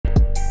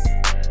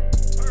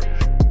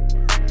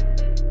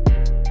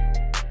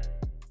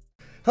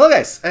Hello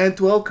guys, and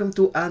welcome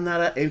to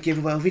another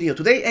mkmobile video.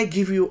 Today I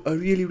give you a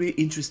really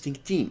interesting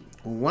team.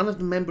 One of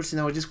the members in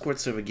our Discord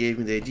server gave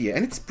me the idea,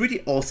 and it's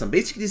pretty awesome.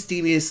 Basically, this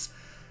team is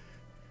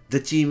the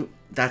team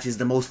that is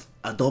the most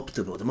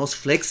adaptable, the most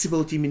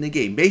flexible team in the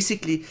game.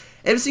 Basically,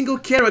 every single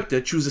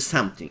character chooses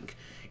something.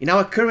 In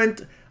our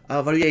current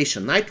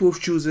variation, Nightwolf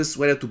chooses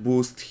whether to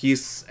boost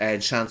his and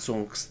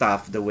Shansung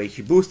stuff the way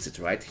he boosts it,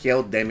 right?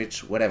 Health, damage,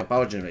 whatever,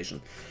 power generation.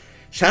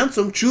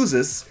 Shansung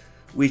chooses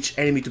which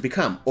enemy to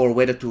become, or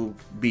whether to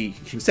be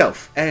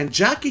himself. And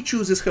Jackie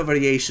chooses her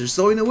variations,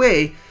 so in a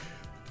way,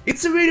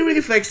 it's a really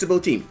flexible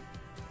team.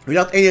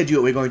 Without any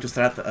ado, we're going to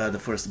start the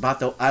first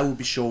battle. I will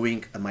be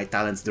showing my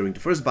talents during the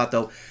first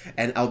battle,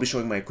 and I'll be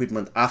showing my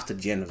equipment after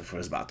the end of the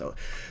first battle.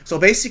 So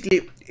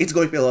basically, it's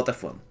going to be a lot of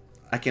fun.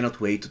 I cannot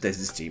wait to test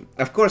this team.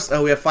 Of course,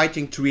 we are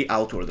fighting three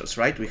Outwarders,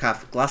 right? We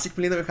have Classic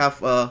Melina, we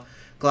have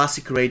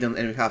Classic Raiden,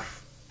 and we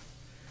have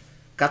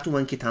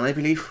Katuman Kitana, I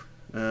believe,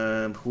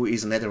 who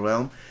is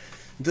Netherrealm.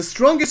 The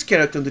strongest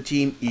character on the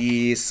team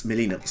is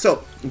Melina.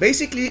 So,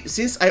 basically,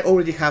 since I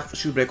already have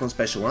Shield Break on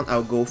Special 1,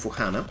 I'll go for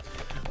Hana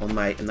on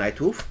my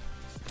Nightwolf.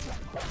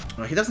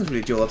 He doesn't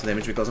really do a lot of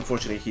damage because,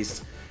 unfortunately,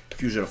 he's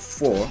Fusion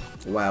 4,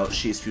 while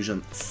she is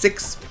Fusion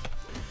 6.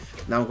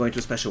 Now I'm going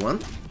to Special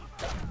 1.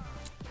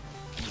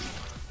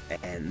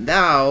 And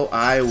now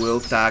I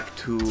will tag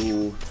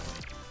to...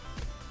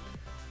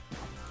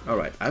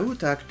 Alright, I will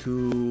tag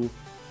to...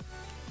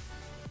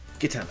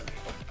 Kitana.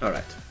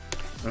 Alright,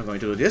 I'm going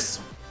to do this.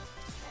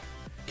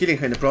 Killing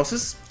her in the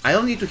process. I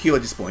don't need to heal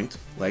at this point,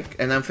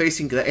 and I'm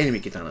facing the enemy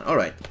Kitana.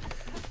 Alright.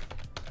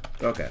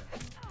 Okay.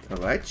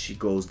 Alright, she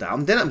goes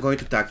down. Then I'm going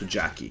to tag to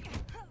Jackie.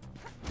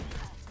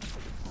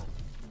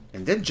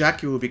 And then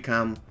Jackie will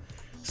become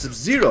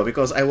Sub-Zero,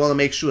 because I want to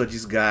make sure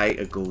this guy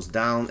goes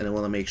down, and I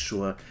want to make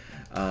sure...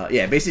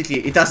 yeah,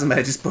 basically, it doesn't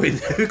matter at this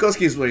point, because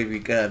he's very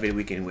weak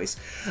anyways.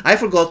 I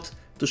forgot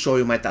to show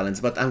you my talents,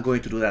 but I'm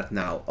going to do that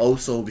now.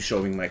 Also, be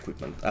showing my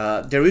equipment.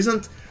 There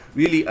isn't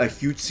really a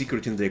huge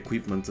secret in the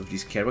equipment of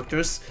these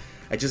characters.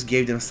 I just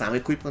gave them some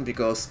equipment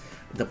because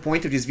the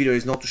point of this video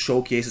is not to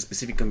showcase a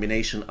specific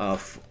combination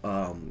of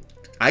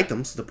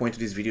items. The point of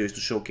this video is to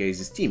showcase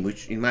this team,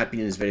 which in my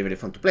opinion is very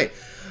fun to play.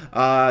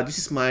 This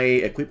is my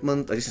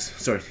equipment.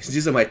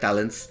 These are my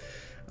talents.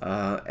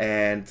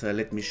 And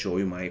let me show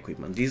you my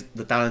equipment.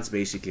 The talents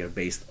basically are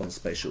based on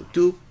Special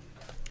 2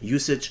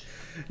 usage.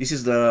 This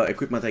is the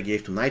equipment I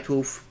gave to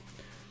Nightwolf.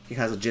 He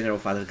has a general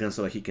father gun,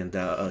 so he can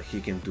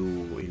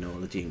do, you know,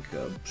 the thing,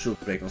 Shield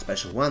Break on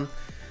Special 1.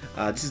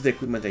 This is the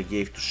equipment I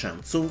gave to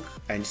Shansung,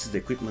 and this is the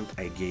equipment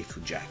I gave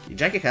to Jackie.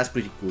 Jackie has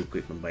pretty cool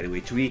equipment, by the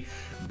way, 3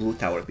 blue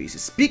tower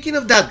pieces. Speaking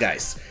of that,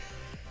 guys,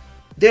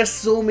 there's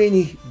so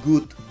many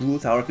good blue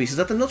tower pieces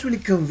that I'm not really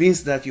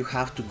convinced that you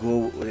have to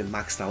go and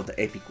max out the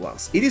epic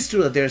ones. It is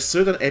true that there are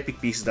certain epic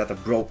pieces that are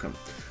broken,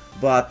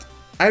 but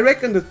I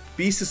reckon that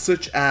pieces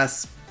such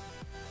as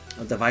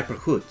the Viper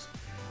Hood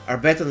are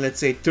better than, let's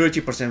say,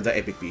 30% of the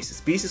epic pieces.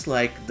 Pieces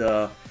like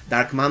the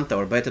Dark Manta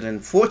are better than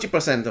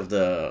 40% of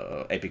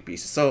the epic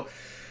pieces. So,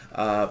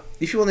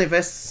 if you want to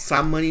invest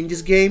some money in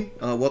this game,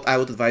 what I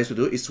would advise you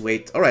to do is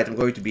wait. Alright, I'm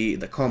going to be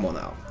the combo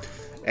now.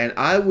 And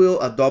I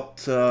will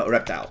adopt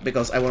Reptile,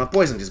 because I want to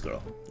poison this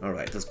girl.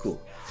 Alright, that's cool.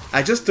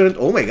 I just turned...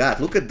 Oh my god,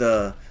 look at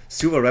the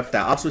Silver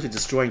Reptile absolutely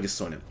destroying this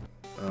Sonya.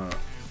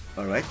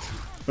 Alright.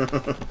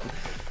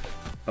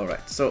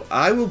 Alright, so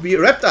I will be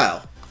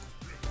Reptile.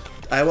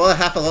 I will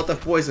have a lot of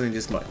poison in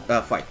this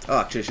fight. Oh,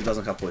 actually, she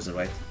doesn't have poison,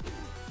 right?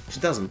 She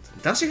doesn't.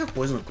 Does she have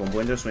poison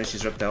combo when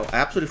she's Reptile? I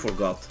absolutely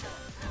forgot.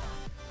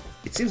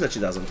 It seems that she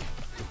doesn't.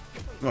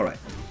 Alright.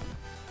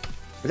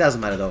 It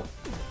doesn't matter, though.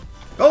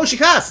 Oh, she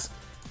has!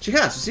 She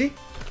has, you see?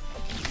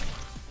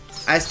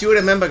 I still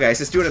remember,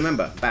 guys. I still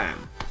remember. Bam.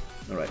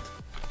 Alright.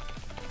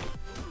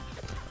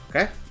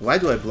 Okay. Why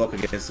do I block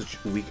against such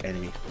a weak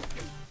enemy?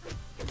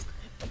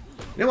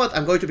 You know what?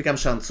 I'm going to become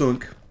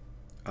Shansung.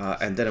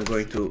 And then I'm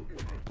going to...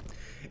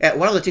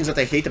 one of the things that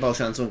I hate about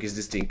Shansung is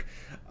this thing.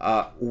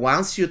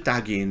 Once you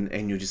tag in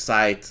and you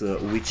decide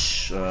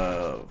which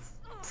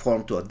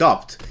form to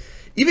adopt,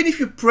 even if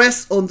you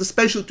press on the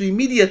special to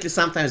immediately,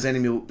 sometimes the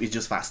enemy is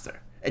just faster.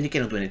 And you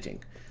cannot do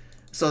anything.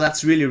 So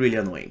that's really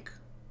annoying.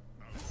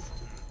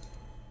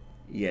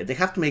 Yeah, they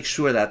have to make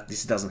sure that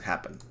this doesn't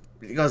happen.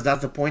 Because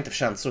that's the point of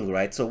Shansung,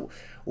 right? So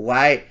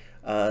why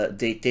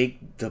they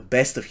take the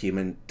best of him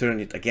and turn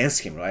it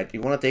against him, right?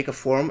 You want to take a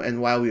form,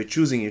 and while you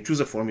choose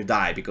a form, you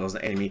die because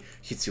the enemy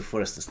hits you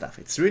first and stuff.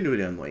 It's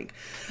really annoying.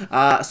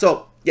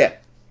 So, yeah.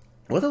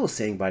 What I was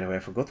saying, by the way, I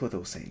forgot what I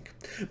was saying.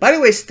 By the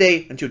way,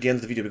 stay until the end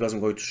of the video because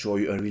I'm going to show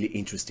you a really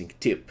interesting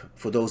tip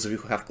for those of you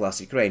who have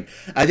Classic Rain.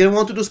 I didn't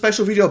want to do a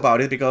special video about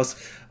it because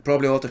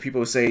probably a lot of people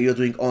will say you're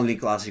doing only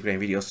Classic Rain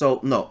videos. So,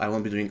 no, I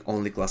won't be doing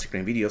only Classic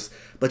Rain videos.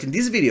 But in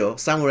this video,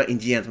 somewhere in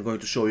the end, I'm going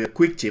to show you a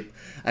quick tip.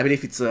 I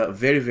believe it's a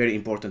very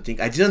important thing.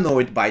 I didn't know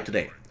it by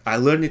today. I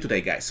learned it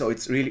today, guys, so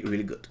it's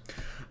really good.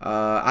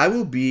 I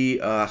will be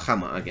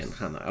Hama again.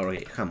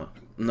 Hama.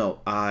 No,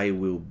 I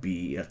will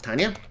be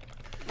Tanya.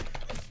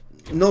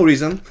 No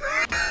reason.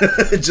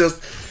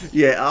 Just,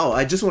 yeah, oh,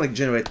 I just want to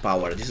generate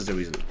power. This is the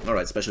reason.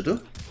 Alright, special 2.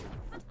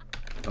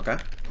 Okay.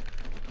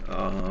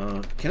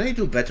 Can I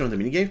do better on the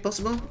minigame if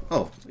possible?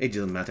 Oh, it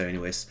doesn't matter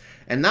anyways.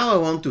 And now I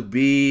want to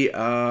be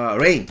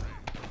Rain.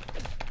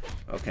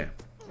 Okay.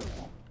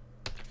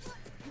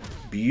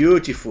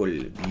 Beautiful,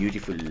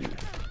 beautiful.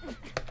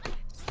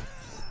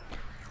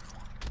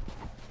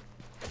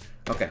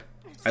 Okay.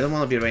 I don't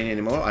want to be Rain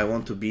anymore. I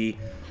want to be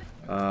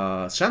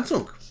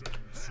Shansung.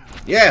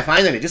 Yeah,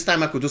 finally. This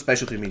time I could do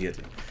special 2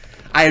 immediately.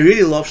 I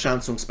really love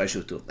Shansung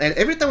special 2. And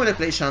every time when I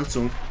play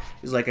Shansung,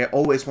 it's like I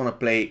always want to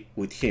play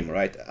with him,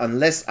 right?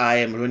 Unless I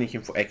am running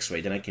him for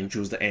X-ray, then I can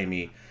choose the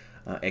enemy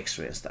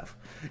X-ray and stuff.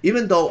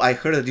 Even though I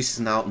heard that this is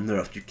now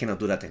nerfed, you cannot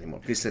do that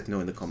anymore. Please let me know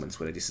in the comments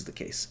whether this is the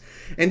case.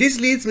 And this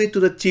leads me to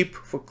the tip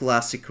for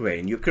classic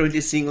Rain. You're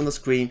currently seeing on the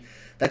screen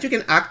that you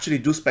can actually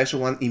do special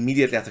 1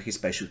 immediately after his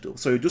special 2.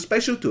 So you do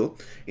special 2.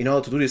 In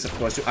order to do this, of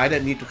course, you either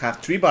need to have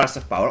 3 bars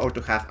of power or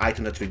to have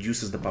item that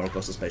reduces the power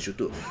cost of special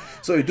 2.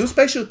 So you do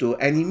special 2,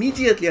 and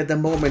immediately at the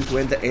moment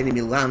when the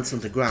enemy lands on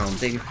the ground,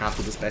 then you have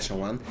to do special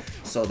 1,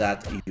 so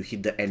that if you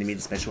hit the enemy,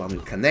 the special 1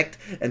 will connect,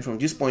 and from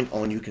this point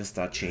on you can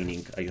start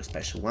chaining your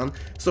special 1.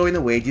 So in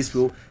a way, this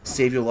will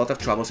save you a lot of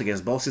troubles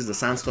against bosses. The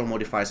sandstorm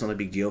modifier is not a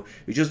big deal.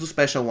 You just do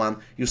special 1,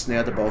 you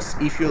snare the boss.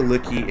 If you're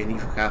lucky and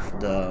if you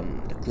have the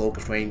cloak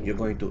of Rain, you're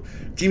going to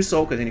Team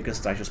Soak, and then you can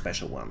start your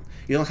special 1.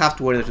 You don't have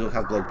to worry that you don't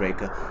have Block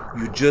Breaker.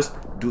 You just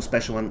do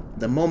special 1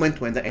 the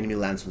moment when the enemy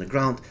lands on the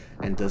ground,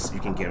 and thus you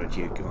can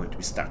guarantee you're going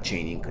to start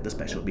chaining the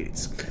special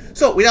abilities.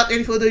 So without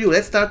any further ado,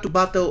 let's start to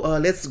battle.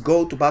 Let's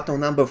go to battle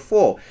number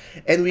 4,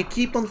 and we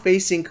keep on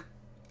facing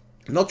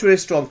not really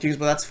strong teams,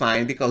 but that's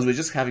fine because we're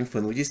just having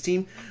fun with this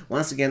team.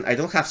 Once again, I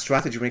don't have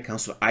strategy when it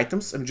comes to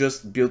items. I'm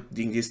just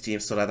building this team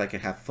so that I can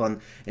have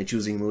fun and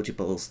choosing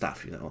multiple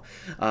stuff, you know.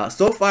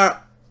 So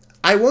far,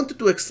 I wanted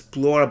to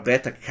explore a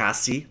better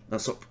Jackie,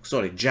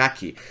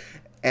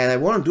 and I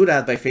want to do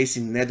that by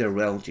facing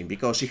NetherRealm team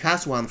because she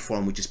has one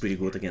form which is pretty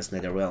good against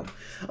NetherRealm.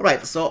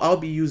 Alright, so I'll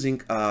be using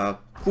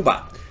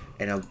Kuba,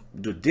 and I'll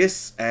do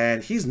this,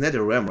 and he's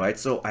NetherRealm, right?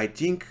 So I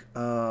think,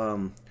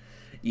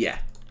 yeah,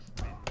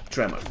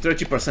 Tremor,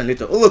 30%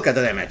 little. Oh, look at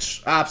the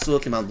damage,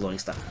 absolutely mind-blowing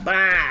stuff.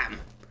 Bam!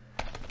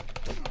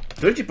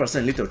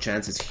 30% little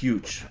chance is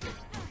huge.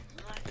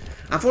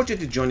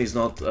 Unfortunately, Johnny is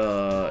not,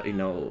 you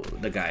know,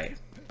 the guy.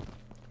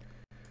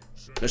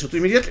 Special 2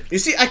 immediately. You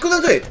see, I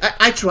couldn't do it.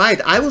 I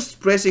tried. I was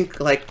pressing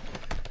like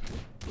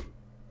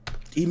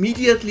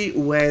immediately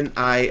when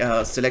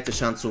I selected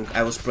Shansung,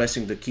 I was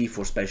pressing the key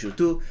for special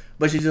 2,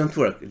 but it didn't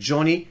work.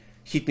 Johnny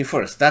hit me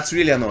first. That's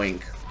really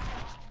annoying.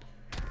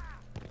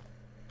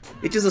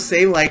 It is the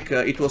same like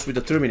it was with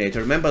the Terminator.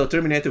 Remember, the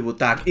Terminator will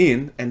tag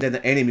in, and then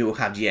the enemy will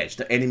have the edge.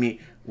 The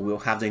enemy will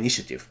have the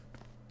initiative.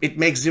 It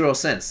makes 0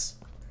 sense.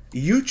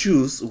 You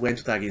choose when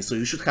to tag in, so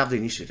you should have the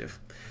initiative.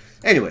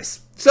 Anyways,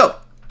 so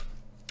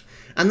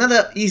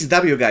another easy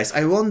W, guys.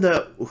 I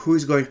wonder who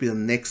is going to be the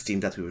next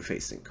team that we'll be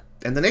facing.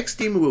 And the next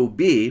team will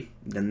be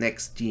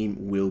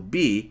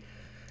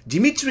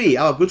Dimitri,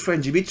 our good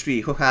friend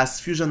Dimitri, who has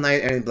Fusion 9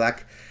 and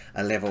Black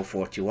level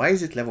 40. Why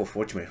is it level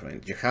 40, my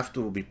friend? You have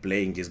to be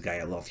playing this guy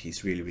a lot.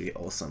 He's really, really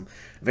awesome.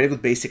 Very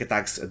good basic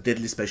attacks,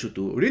 deadly special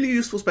 2. Really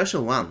useful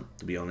special 1,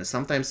 to be honest.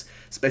 Sometimes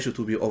special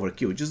 2 will be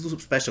overkill. Just do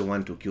special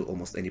 1 to kill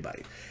almost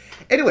anybody.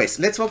 Anyways,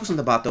 let's focus on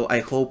the battle.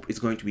 I hope it's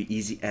going to be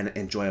easy and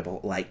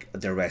enjoyable like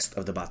the rest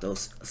of the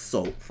battles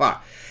so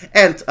far.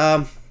 And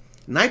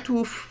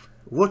Nightwolf,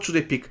 what should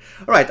I pick?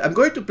 Alright, I'm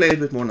going to play a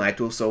bit more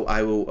Nightwolf, so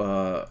I will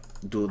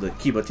do the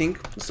Kiba thing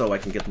so I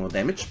can get more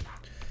damage.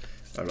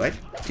 Alright,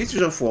 he's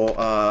Fusion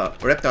 4,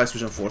 Reptile is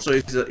Fusion 4, so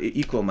it's an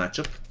equal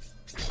matchup.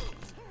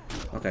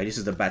 Okay, this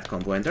is the bad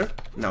combo ender.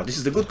 Now, this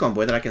is the good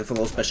combo ender, I can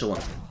follow special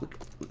 1.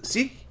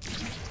 See?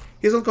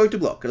 He's not going to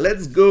block.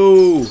 Let's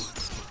go!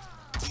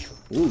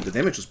 Ooh, the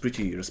damage was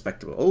pretty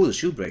respectable. Oh, the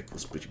shield break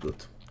was pretty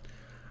good.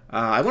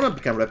 I want to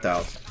become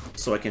Reptile,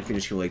 so I can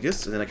finish him like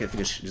this, and then I can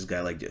finish this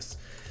guy like this.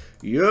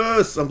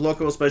 Yes,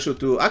 unblockable special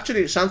 2.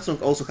 Actually,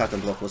 Shansung also had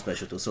unblockable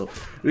special 2, so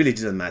really it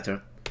didn't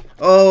matter.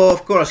 Oh,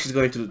 of course he's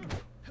going to...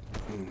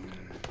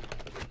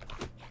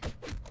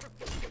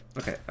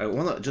 Okay, I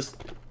wanna just...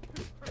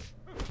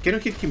 Can you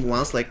hit him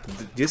once like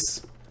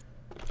this?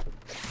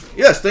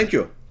 Yes, thank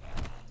you.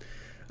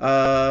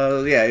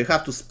 Yeah, you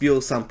have to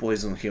spill some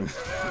poison on him.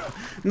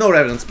 No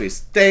reverence, please.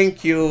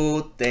 Thank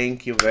you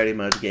very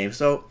much, game.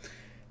 So,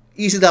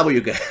 easy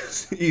W,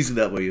 guys. Easy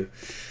W.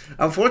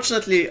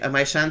 Unfortunately,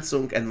 my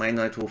Shansung and my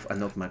Nightwolf are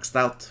not maxed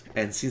out,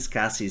 and since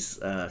Cassie's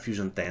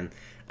Fusion 10,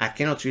 I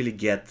cannot really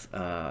get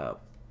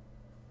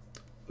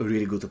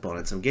really good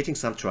opponents. I'm getting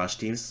some trash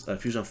teams,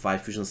 Fusion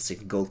 5, Fusion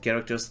 6 gold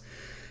characters.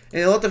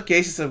 In a lot of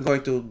cases, I'm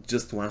going to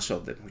just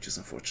one-shot them, which is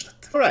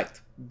unfortunate. Alright,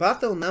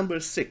 battle number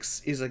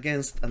 6 is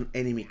against an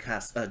enemy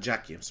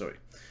Jackie, I'm sorry.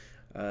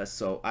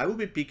 So I will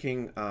be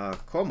picking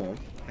Como,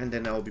 and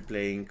then I'll be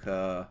playing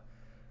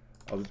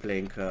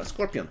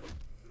Scorpion.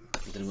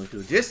 And then we're going to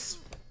do this.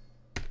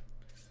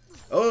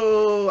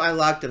 Oh, I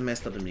lagged and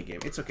messed up the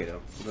minigame. It's okay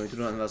though. I'm going to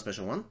do another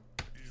special 1.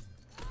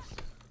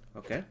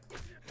 Okay.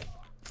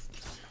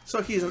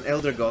 So he's an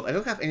Elder God. I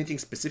don't have anything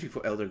specific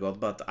for Elder God,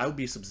 but I'll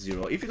be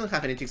Sub-Zero. If you don't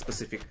have anything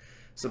specific,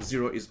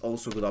 Sub-Zero is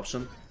also a good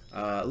option.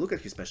 Look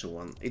at his special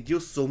one. It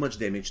deals so much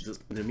damage.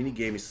 The mini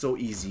game is so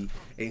easy,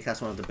 and it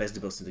has one of the best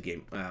debuffs in the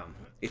game.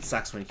 It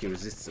sucks when he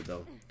resists it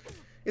though.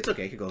 It's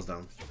okay, he goes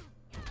down.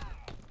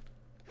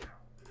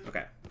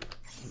 Okay,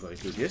 I'm going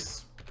to do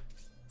this.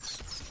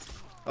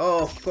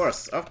 Oh, of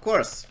course, of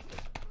course.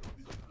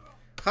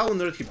 How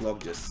on earth he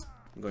blocked this?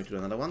 I'm going to do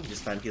another one.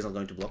 This time he's not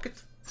going to block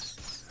it.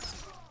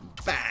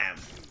 Bam!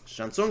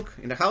 Shansung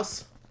in the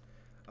house.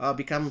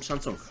 Become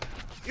Shansung.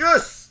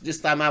 Yes! This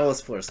time I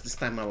was first. This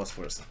time I was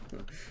first.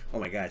 Oh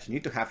my god, you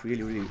need to have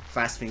really, really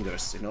fast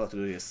fingers in order to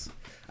do this.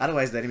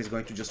 Otherwise the enemy is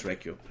going to just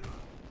wreck you.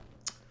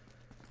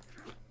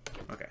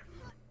 Okay.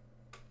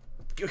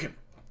 Kill him.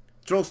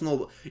 Throw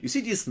snowball. You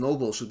see, these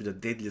snowballs should be the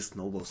deadliest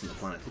snowballs on the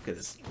planet. Look at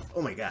this.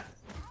 Oh my god.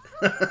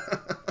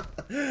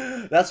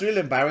 That's really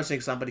embarrassing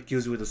if somebody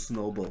kills you with a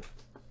snowball.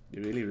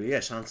 You really, really... Yeah,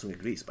 Shansung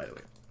agrees, by the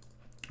way.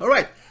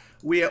 Alright.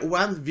 We are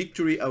one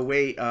victory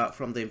away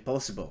from the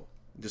impossible.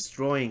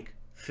 Destroying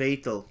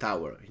Fatal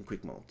Tower in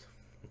quick mode.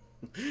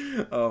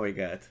 Oh my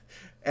god.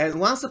 And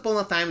once upon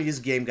a time in this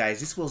game, guys,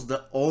 this was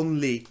the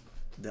only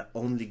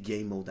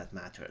game mode that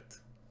mattered.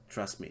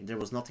 Trust me, there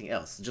was nothing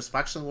else. Just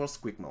faction wars,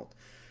 quick mode.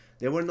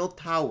 There were no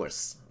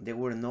towers. There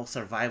were no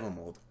survival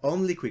mode.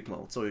 Only quick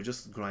mode. So you're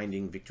just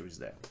grinding victories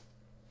there.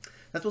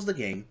 That was the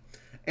game.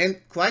 And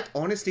quite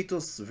honestly, it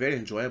was very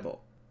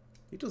enjoyable.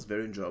 It was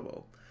very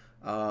enjoyable.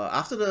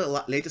 After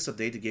the latest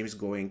update, the game is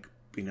going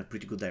in a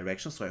pretty good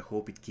direction, so I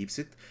hope it keeps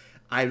it.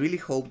 I really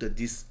hope that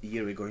this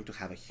year we're going to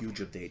have a huge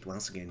update.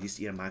 Once again, this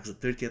year marks the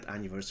 30th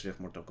anniversary of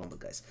Mortal Kombat,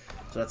 guys.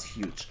 So that's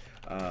huge.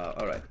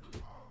 Alright.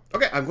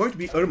 Okay, I'm going to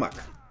be Ermac.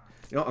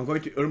 You know, I'm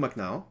going to Ermac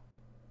now.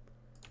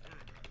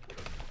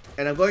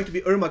 And I'm going to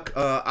be Ermac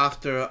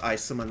after I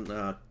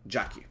summon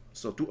Jackie.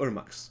 So 2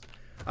 Ermacs.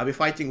 I'll be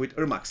fighting with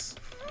Ermacs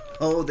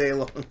all day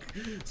long.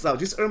 So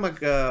this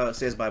Ermac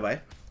says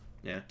bye-bye.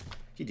 Yeah,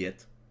 he did.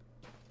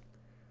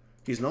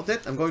 He's not dead.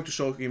 I'm going to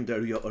show him the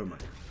real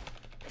Ermac.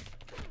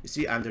 You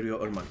see, I'm the real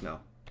Ermac now.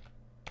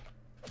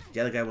 The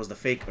other guy was the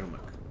fake Ermac.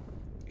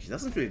 He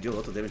doesn't really do a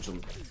lot of damage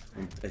on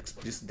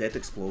this death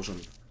explosion.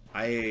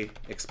 I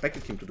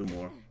expected him to do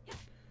more.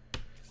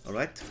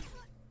 Alright.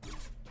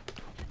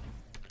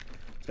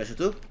 Special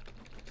 2.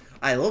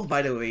 I love,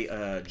 by the way,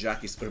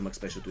 Jackie's Ermac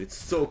Special 2. It's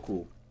so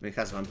cool. It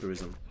has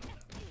vampirism.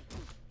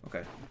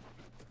 Okay.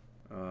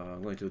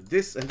 I'm going to do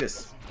this and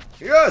this.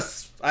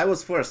 Yes! I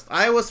was first.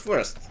 I was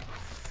first.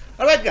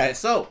 Alright, guys.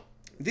 So,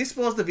 this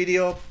was the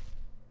video.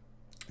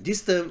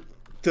 This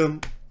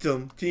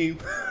team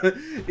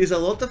is a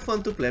lot of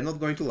fun to play, I'm not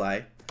going to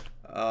lie.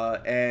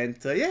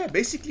 Yeah,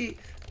 basically,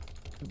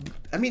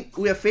 I mean,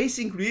 we are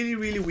facing really,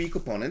 really weak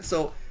opponents,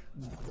 so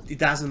it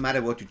doesn't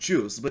matter what you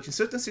choose. But in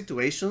certain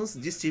situations,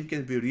 this team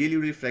can be really,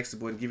 really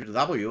flexible and give you the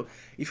W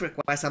if you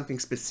require something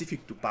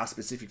specific to pass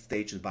specific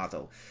stage in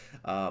battle,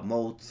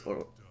 modes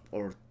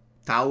or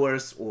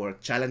towers or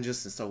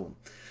challenges and so on.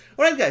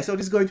 Alright, guys, so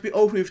this is going to be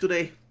all for you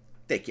today.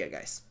 Take care,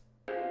 guys.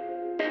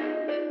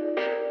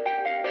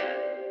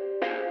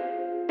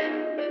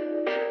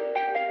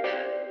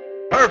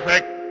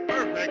 Perfect.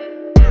 Perfect.